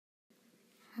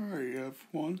Alright,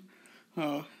 everyone.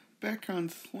 Back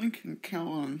on Lincoln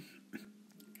Callan.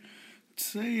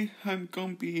 Today I'm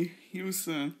gonna be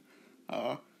using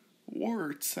War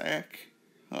Attack.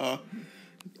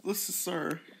 This is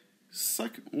our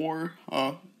second war.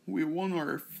 We won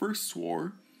our first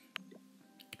war.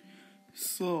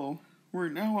 So we're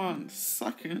now on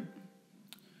second.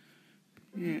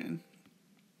 And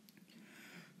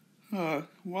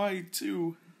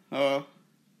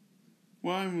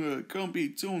what I'm gonna be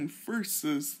doing first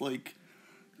is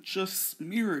just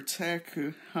mirror attack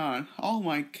on all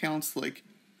my accounts.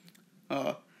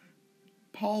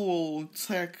 Paul will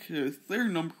attack their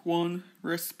number 1,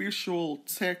 Rasputia will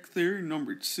attack their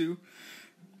number 2,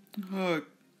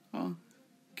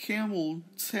 Cam will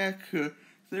attack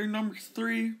their number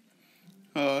 3,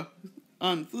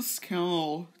 on this account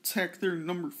I'll attack their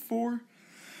number 4,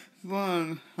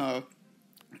 then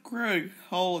Greg,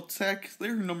 I'll attack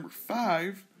their number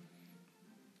 5.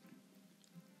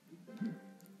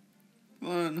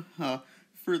 Then,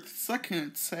 for the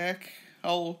second attack,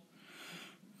 I'll,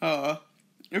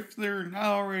 if they're not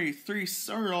already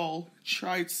 3-star, I'll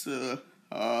try to,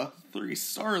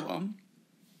 3-star them.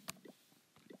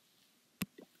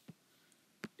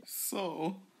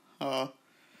 So,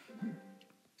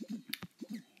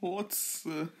 let's,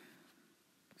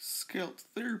 scout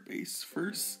their base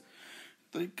first.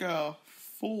 They got a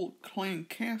full clan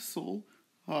castle.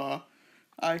 I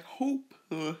hope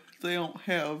they don't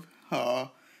have a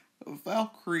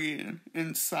Valkyrie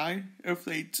inside. If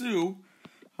they do,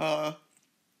 I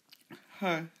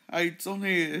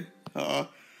donated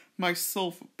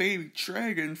myself a baby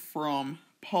dragon from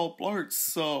Paul Blart,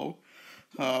 so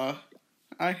I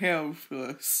have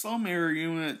some air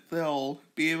unit that'll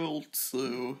be able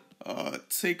to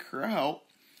take her out.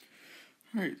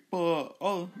 Alright, but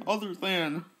other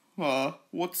than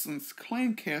what's in this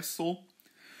clan castle,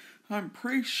 I'm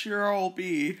pretty sure I'll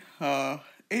be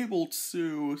able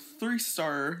to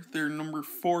 3-star their number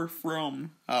 4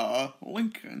 from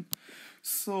Lincoln.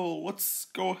 So let's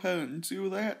go ahead and do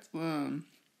that then.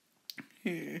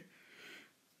 Yeah,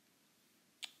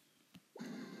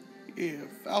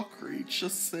 Valkyrie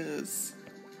just says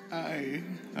I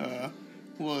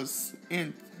was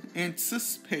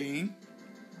anticipating.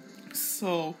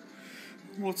 So,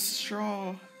 let's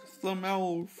draw them out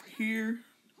over here.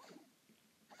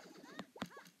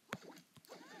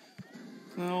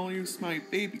 Then I'll use my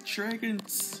baby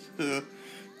dragons to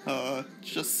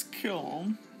just kill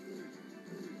them.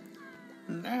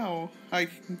 Now I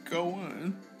can go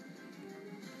in.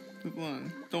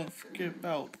 Then don't forget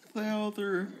about the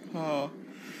other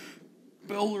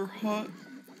builder hut.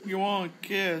 You want to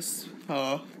get as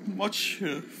much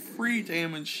free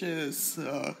damage as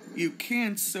you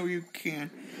can, so you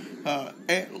can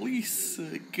at least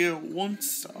get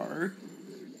 1-star.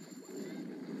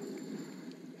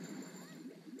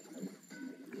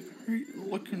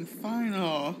 Looking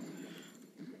fine.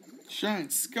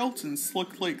 Giant skeletons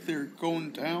look like they're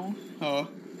going down.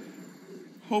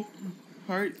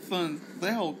 Alright, then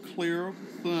that'll clear up.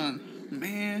 Then,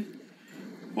 man,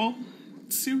 well,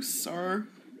 2-star.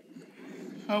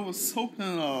 I was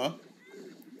hoping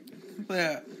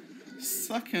that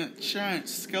second giant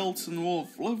skeleton will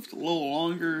have lived a little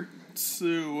longer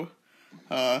to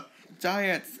die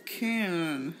at the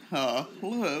cannon and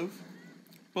live.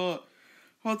 But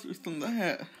other than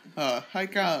that, I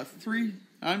got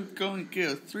I'm going to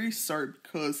get a 3-star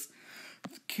because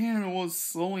the cannon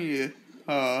was the only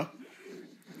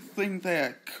thing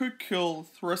that could kill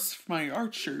the rest of my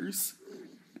archers.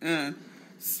 And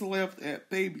still have that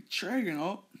baby dragon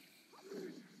up.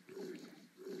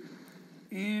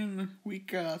 And we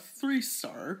got a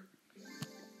 3-star.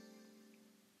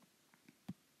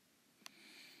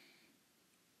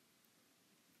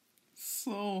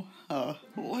 So,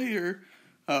 later,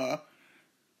 I'll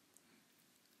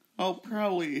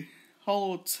probably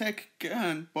hollow attack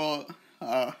again, but,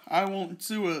 I won't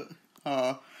do it,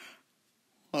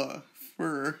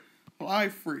 for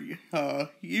live for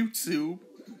YouTube.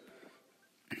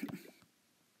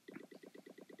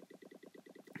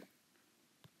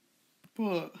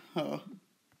 But,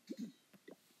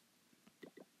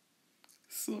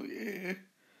 so yeah.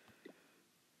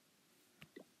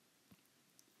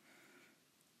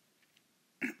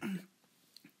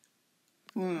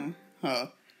 Well,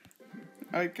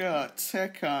 I got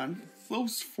attack on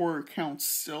those 4 accounts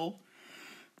still.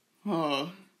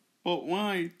 But when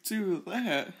I do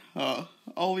that,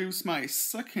 I'll use my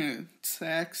second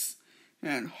attacks,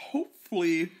 and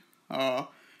hopefully, I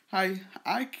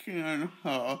can,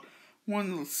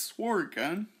 win this war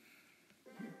again.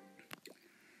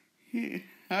 Yeah,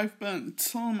 I've been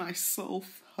telling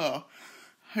myself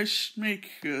I should make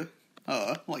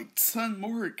like 10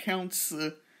 more accounts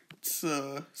to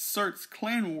start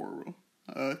Clan War,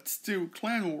 to do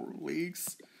Clan War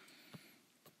leagues.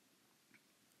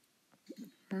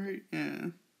 Alright,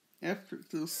 and after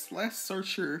this last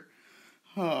searcher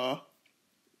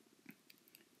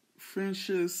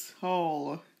finishes,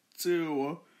 I'll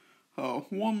do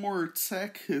one more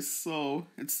attack, so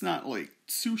it's not like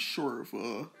too short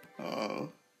of a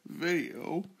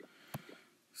video.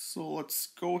 So let's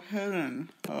go ahead and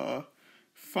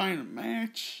find a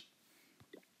match.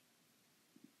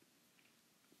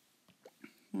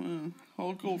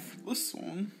 I'll go for this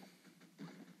one.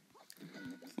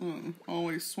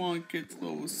 Always want to get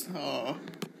those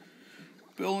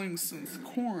buildings in the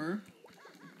corner,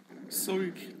 so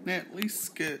you can at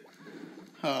least get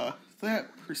that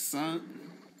percent.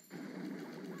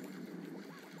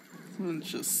 And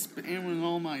just spamming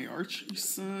all my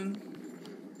archers in.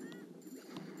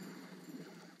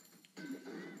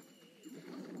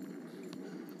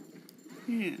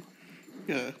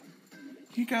 Yeah.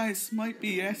 You guys might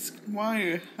be asking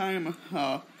why I'm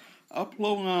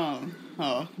uploading on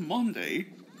Monday.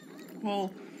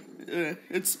 Well,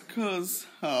 it's because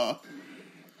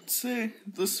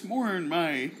this morning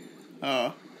my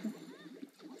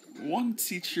one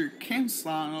teacher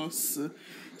canceled on us,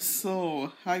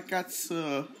 so I got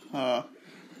to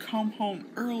come home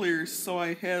earlier, so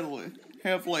I had to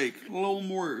have like a little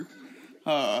more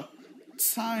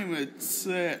time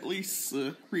to at least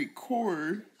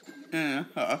record and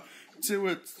do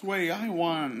it the way I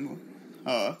want,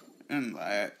 and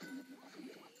that.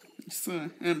 So,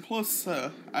 and plus,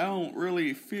 I don't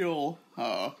really feel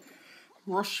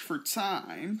rushed for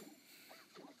time.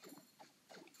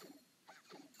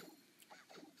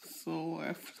 So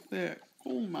after that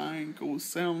gold mine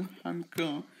goes down, I'm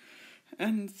gonna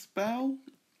end this battle.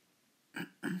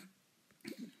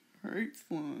 Alright,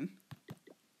 fun.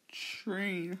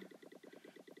 Train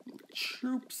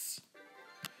troops.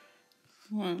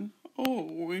 Fun.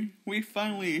 Oh, we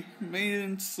finally made it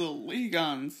into the league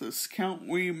on this count.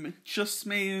 We just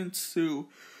made it into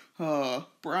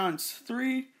bronze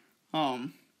 3.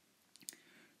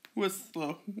 With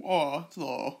the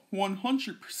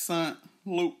 100%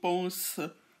 loot bonus,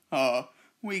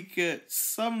 we get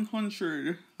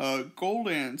 700 gold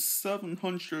and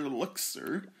 700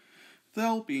 elixir.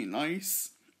 That'll be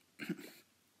nice.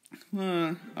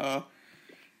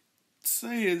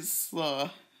 Today is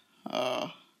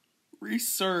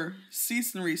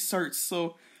season restart,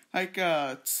 so I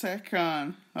got attack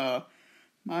on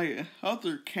my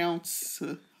other accounts.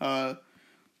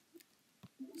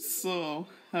 So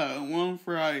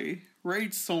whenever I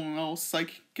raid someone else, I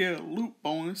can get a loot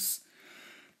bonus.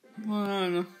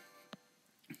 On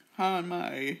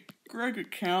my Greg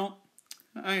account,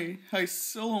 I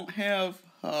still don't have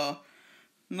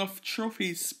enough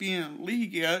trophies to be in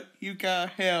league yet. You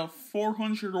gotta have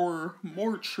 400 or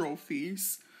more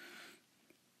trophies.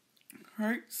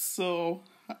 Alright, so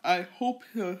I hope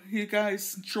you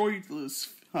guys enjoyed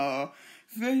this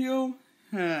video,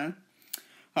 and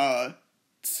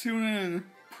tune in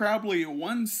probably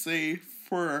Wednesday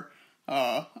for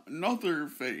another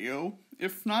video.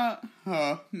 If not,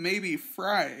 maybe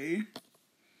Friday.